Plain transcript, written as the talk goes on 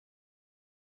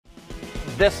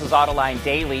This is Autoline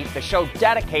Daily, the show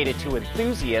dedicated to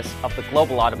enthusiasts of the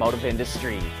global automotive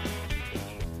industry.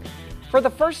 For the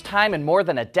first time in more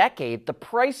than a decade, the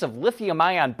price of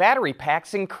lithium-ion battery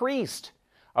packs increased.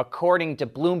 According to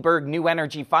Bloomberg New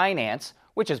Energy Finance,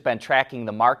 which has been tracking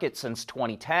the market since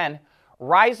 2010,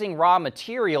 rising raw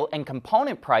material and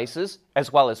component prices,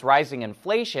 as well as rising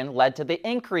inflation, led to the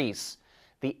increase.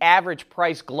 The average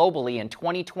price globally in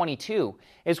 2022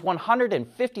 is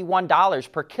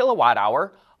 $151 per kilowatt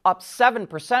hour, up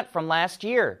 7% from last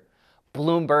year.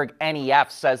 Bloomberg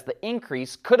NEF says the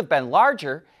increase could have been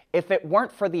larger if it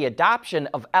weren't for the adoption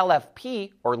of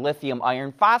LFP, or lithium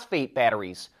iron phosphate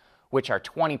batteries, which are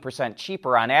 20%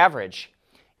 cheaper on average.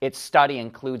 Its study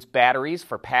includes batteries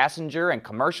for passenger and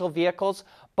commercial vehicles,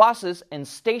 buses, and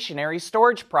stationary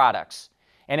storage products.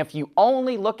 And if you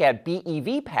only look at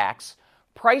BEV packs,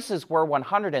 prices were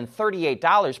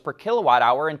 $138 per kilowatt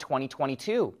hour in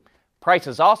 2022.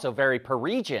 Prices also vary per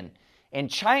region. In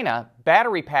China,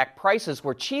 battery pack prices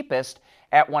were cheapest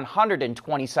at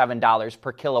 $127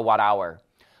 per kilowatt hour.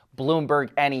 Bloomberg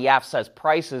NEF says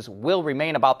prices will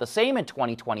remain about the same in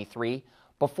 2023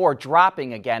 before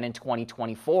dropping again in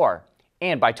 2024.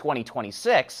 And by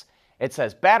 2026, it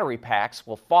says battery packs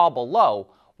will fall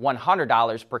below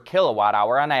 $100 per kilowatt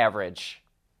hour on average.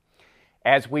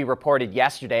 As we reported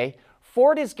yesterday,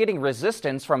 Ford is getting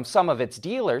resistance from some of its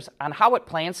dealers on how it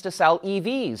plans to sell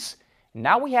EVs.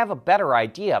 Now we have a better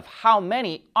idea of how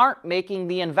many aren't making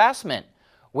the investment,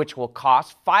 which will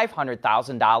cost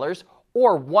 $500,000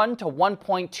 or $1 to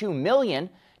 $1.2 million,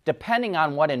 depending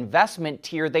on what investment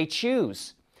tier they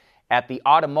choose. At the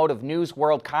Automotive News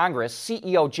World Congress,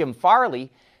 CEO Jim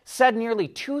Farley said nearly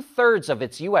two-thirds of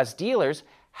its U.S. dealers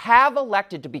have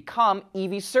elected to become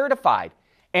EV certified,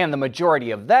 and the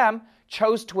majority of them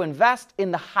chose to invest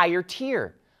in the higher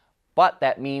tier. But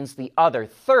that means the other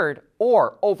third,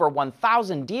 or over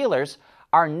 1,000 dealers,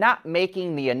 are not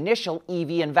making the initial EV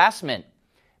investment.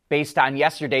 Based on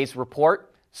yesterday's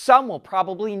report, some will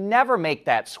probably never make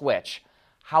that switch.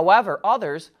 However,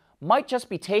 others might just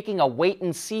be taking a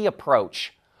wait-and-see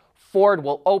approach. Ford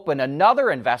will open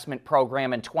another investment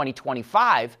program in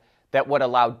 2025 that would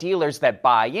allow dealers that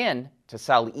buy in to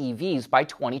sell EVs by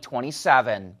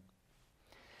 2027.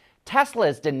 Tesla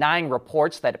is denying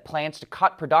reports that it plans to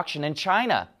cut production in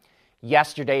China.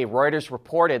 Yesterday, Reuters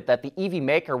reported that the EV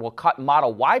maker will cut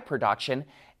Model Y production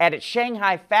at its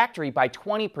Shanghai factory by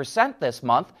 20% this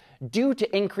month due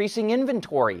to increasing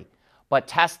inventory. But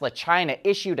Tesla China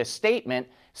issued a statement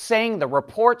saying the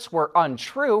reports were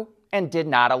untrue and did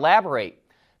not elaborate.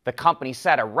 The company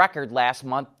set a record last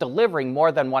month, delivering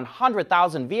more than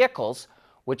 100,000 vehicles,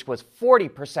 which was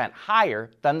 40%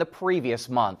 higher than the previous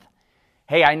month.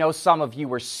 Hey, I know some of you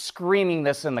were screaming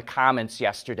this in the comments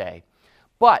yesterday.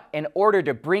 But in order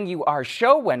to bring you our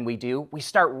show when we do, we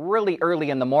start really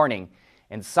early in the morning.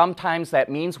 And sometimes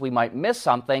that means we might miss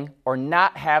something or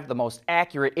not have the most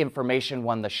accurate information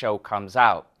when the show comes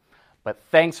out. But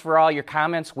thanks for all your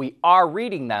comments. We are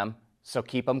reading them, so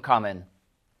keep them coming.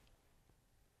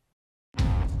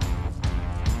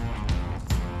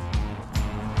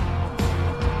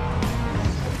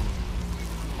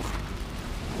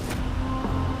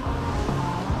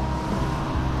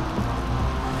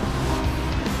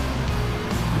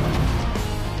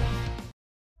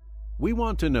 We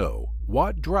want to know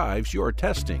what drives your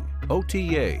testing.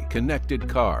 OTA, connected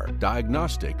car,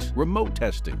 diagnostics, remote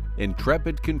testing.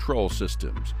 Intrepid Control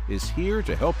Systems is here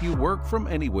to help you work from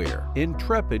anywhere.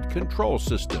 Intrepid Control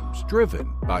Systems,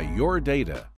 driven by your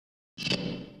data.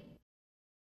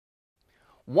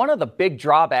 One of the big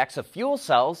drawbacks of fuel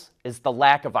cells is the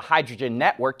lack of a hydrogen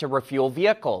network to refuel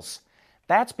vehicles.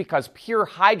 That's because pure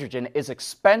hydrogen is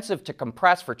expensive to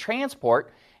compress for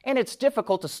transport, and it's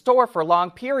difficult to store for long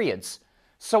periods.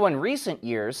 So in recent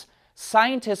years,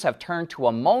 scientists have turned to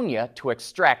ammonia to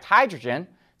extract hydrogen,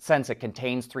 since it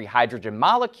contains 3 hydrogen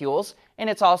molecules, and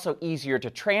it's also easier to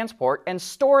transport and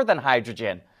store than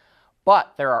hydrogen.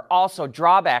 But there are also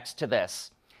drawbacks to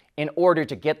this. In order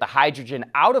to get the hydrogen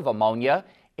out of ammonia,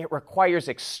 it requires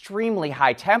extremely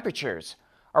high temperatures,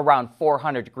 around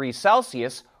 400 degrees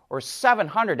Celsius or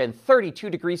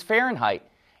 732 degrees Fahrenheit.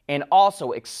 And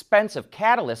also expensive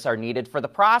catalysts are needed for the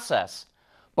process.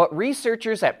 But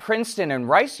researchers at Princeton and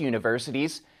Rice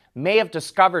universities may have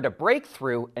discovered a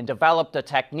breakthrough and developed a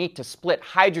technique to split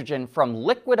hydrogen from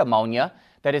liquid ammonia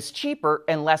that is cheaper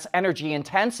and less energy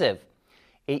intensive.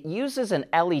 It uses an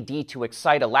LED to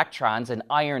excite electrons in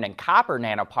iron and copper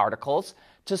nanoparticles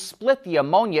to split the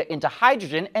ammonia into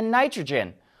hydrogen and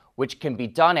nitrogen, which can be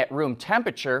done at room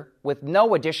temperature with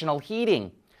no additional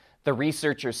heating. The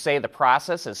researchers say the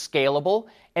process is scalable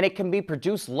and it can be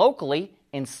produced locally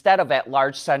instead of at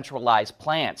large centralized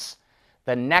plants.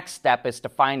 The next step is to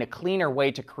find a cleaner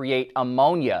way to create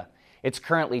ammonia. It's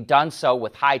currently done so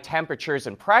with high temperatures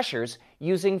and pressures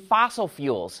using fossil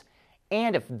fuels.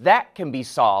 And if that can be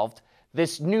solved,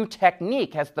 this new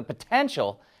technique has the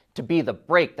potential to be the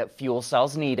break that fuel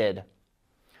cells needed.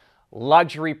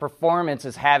 Luxury performance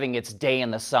is having its day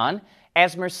in the sun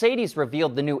as Mercedes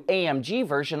revealed the new AMG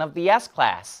version of the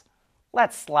S-Class.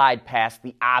 Let's slide past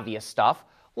the obvious stuff,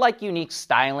 like unique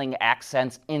styling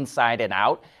accents inside and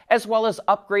out, as well as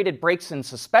upgraded brakes and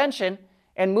suspension,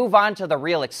 and move on to the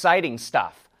real exciting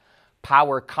stuff.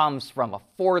 Power comes from a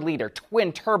 4-liter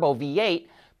twin-turbo V8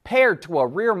 paired to a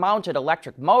rear-mounted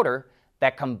electric motor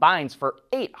that combines for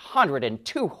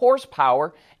 802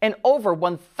 horsepower and over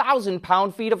 1,000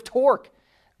 pound-feet of torque.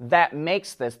 That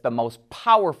makes this the most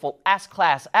powerful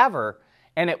S-Class ever,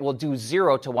 and it will do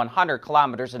 0 to 100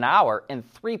 kilometers an hour in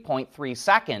 3.3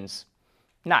 seconds.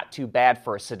 Not too bad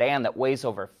for a sedan that weighs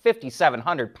over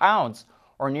 5,700 pounds,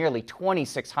 or nearly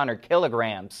 2,600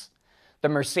 kilograms. The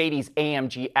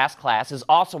Mercedes-AMG S-Class is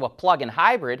also a plug-in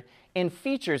hybrid and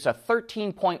features a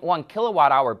 13.1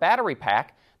 kilowatt-hour battery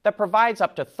pack that provides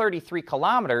up to 33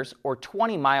 kilometers or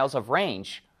 20 miles of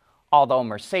range. Although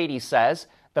Mercedes says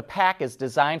the pack is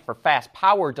designed for fast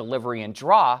power delivery and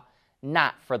draw,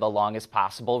 not for the longest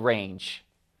possible range.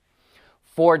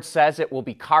 Ford says it will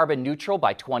be carbon neutral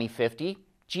by 2050,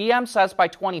 GM says by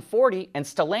 2040, and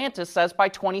Stellantis says by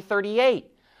 2038.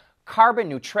 Carbon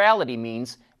neutrality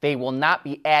means they will not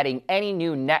be adding any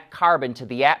new net carbon to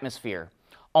the atmosphere.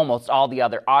 Almost all the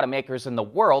other automakers in the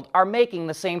world are making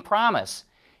the same promise.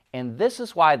 And this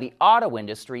is why the auto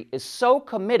industry is so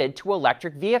committed to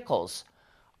electric vehicles.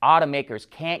 Automakers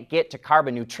can't get to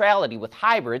carbon neutrality with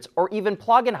hybrids or even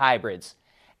plug-in hybrids.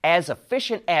 As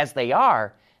efficient as they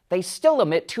are, they still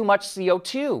emit too much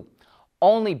CO2.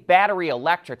 Only battery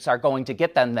electrics are going to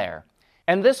get them there.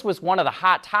 And this was one of the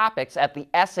hot topics at the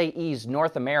SAE's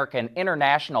North American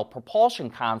International Propulsion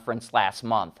Conference last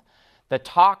month. The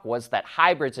talk was that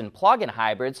hybrids and plug-in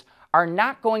hybrids are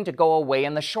not going to go away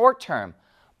in the short term,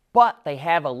 but they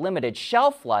have a limited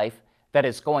shelf life that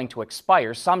is going to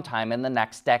expire sometime in the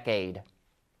next decade.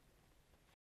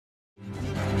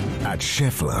 At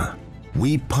Schaeffler,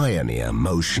 we pioneer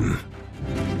motion.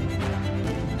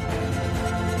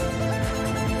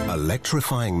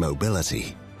 Electrifying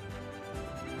mobility,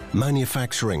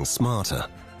 manufacturing smarter,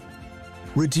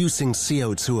 reducing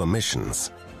CO2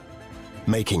 emissions,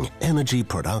 making energy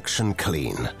production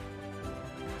clean.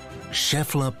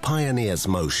 Schaeffler pioneers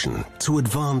motion to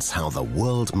advance how the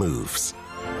world moves.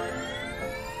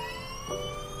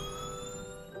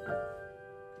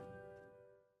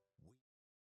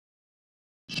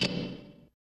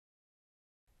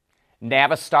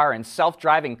 Navistar and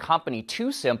self-driving company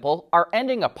TuSimple are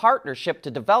ending a partnership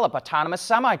to develop autonomous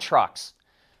semi-trucks.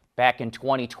 Back in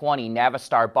 2020,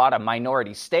 Navistar bought a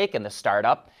minority stake in the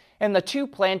startup, and the two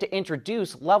plan to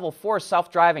introduce Level 4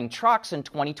 self-driving trucks in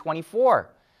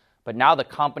 2024. But now the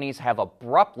companies have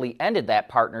abruptly ended that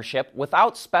partnership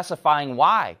without specifying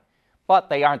why. But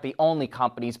they aren't the only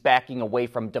companies backing away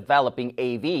from developing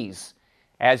AVs.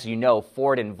 As you know,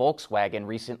 Ford and Volkswagen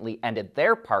recently ended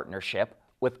their partnership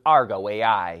with Argo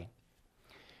AI.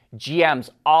 GM's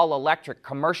all-electric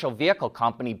commercial vehicle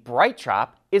company BrightDrop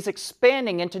is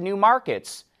expanding into new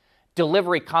markets.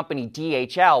 Delivery company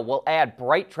DHL will add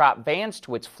BrightDrop vans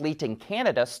to its fleet in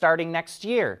Canada starting next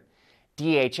year.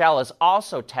 DHL is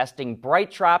also testing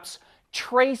BrightDrop's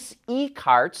Trace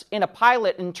e-carts in a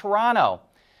pilot in Toronto.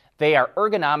 They are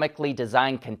ergonomically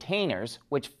designed containers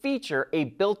which feature a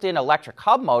built-in electric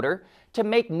hub motor to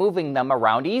make moving them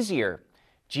around easier.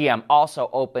 GM also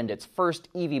opened its first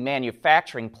EV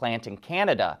manufacturing plant in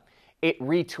Canada. It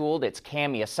retooled its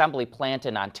CAMI assembly plant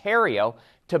in Ontario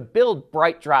to build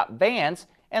BrightDrop vans,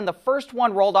 and the first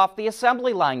one rolled off the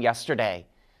assembly line yesterday.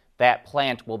 That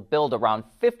plant will build around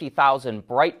 50,000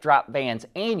 BrightDrop vans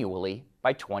annually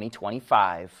by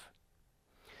 2025.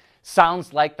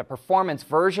 Sounds like the performance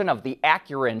version of the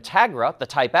Acura Integra, the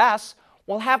Type S,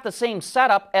 will have the same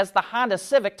setup as the Honda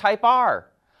Civic Type R.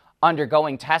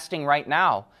 Undergoing testing right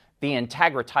now, the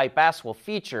Integra Type S will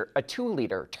feature a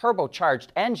 2-liter turbocharged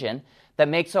engine that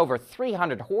makes over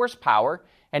 300 horsepower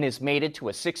and is mated to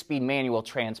a 6-speed manual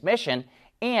transmission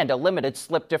and a limited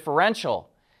slip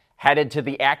differential. Headed to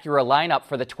the Acura lineup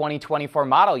for the 2024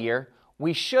 model year,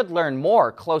 we should learn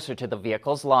more closer to the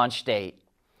vehicle's launch date.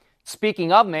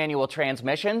 Speaking of manual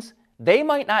transmissions, they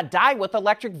might not die with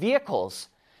electric vehicles.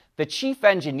 The chief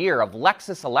engineer of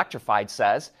Lexus Electrified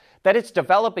says that it's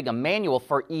developing a manual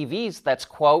for EVs that's,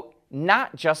 quote,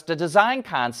 not just a design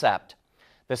concept.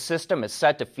 The system is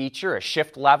said to feature a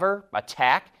shift lever, a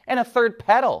tack, and a third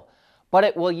pedal, but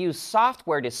it will use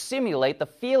software to simulate the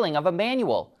feeling of a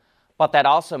manual. But that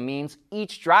also means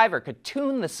each driver could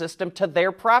tune the system to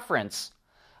their preference.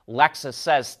 Lexus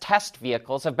says test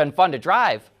vehicles have been fun to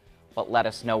drive, but let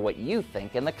us know what you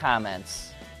think in the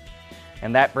comments.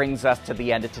 And that brings us to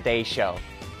the end of today's show.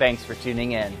 Thanks for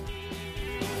tuning in.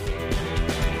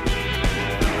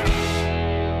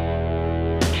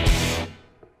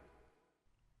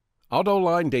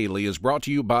 AutoLine Daily is brought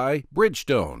to you by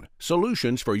Bridgestone,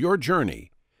 solutions for your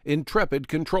journey. Intrepid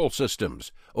Control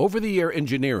Systems, over-the-air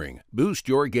engineering, boost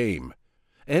your game.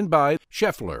 And by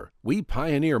Schaeffler, we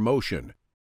pioneer motion.